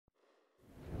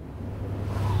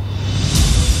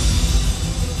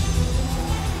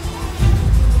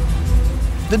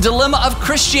The dilemma of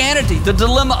Christianity, the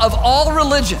dilemma of all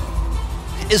religion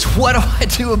is, what do I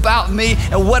do about me,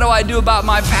 and what do I do about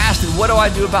my past, and what do I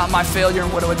do about my failure,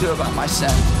 and what do I do about my sin?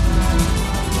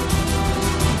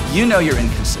 You know your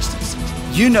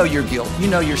inconsistencies. You know your guilt. You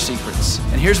know your secrets.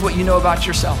 And here's what you know about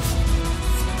yourself: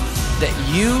 that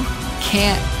you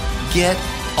can't get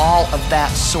all of that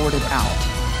sorted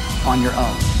out on your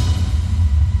own.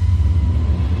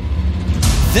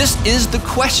 This is the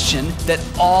question that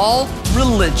all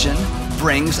religion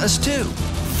brings us to.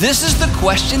 This is the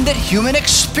question that human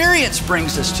experience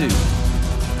brings us to.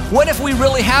 What if we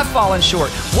really have fallen short?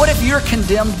 What if you're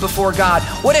condemned before God?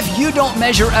 What if you don't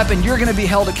measure up and you're going to be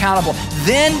held accountable?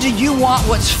 Then do you want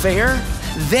what's fair?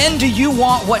 Then do you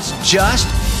want what's just?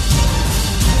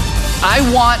 I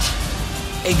want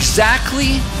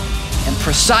exactly and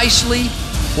precisely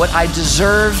what I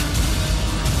deserve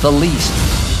the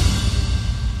least.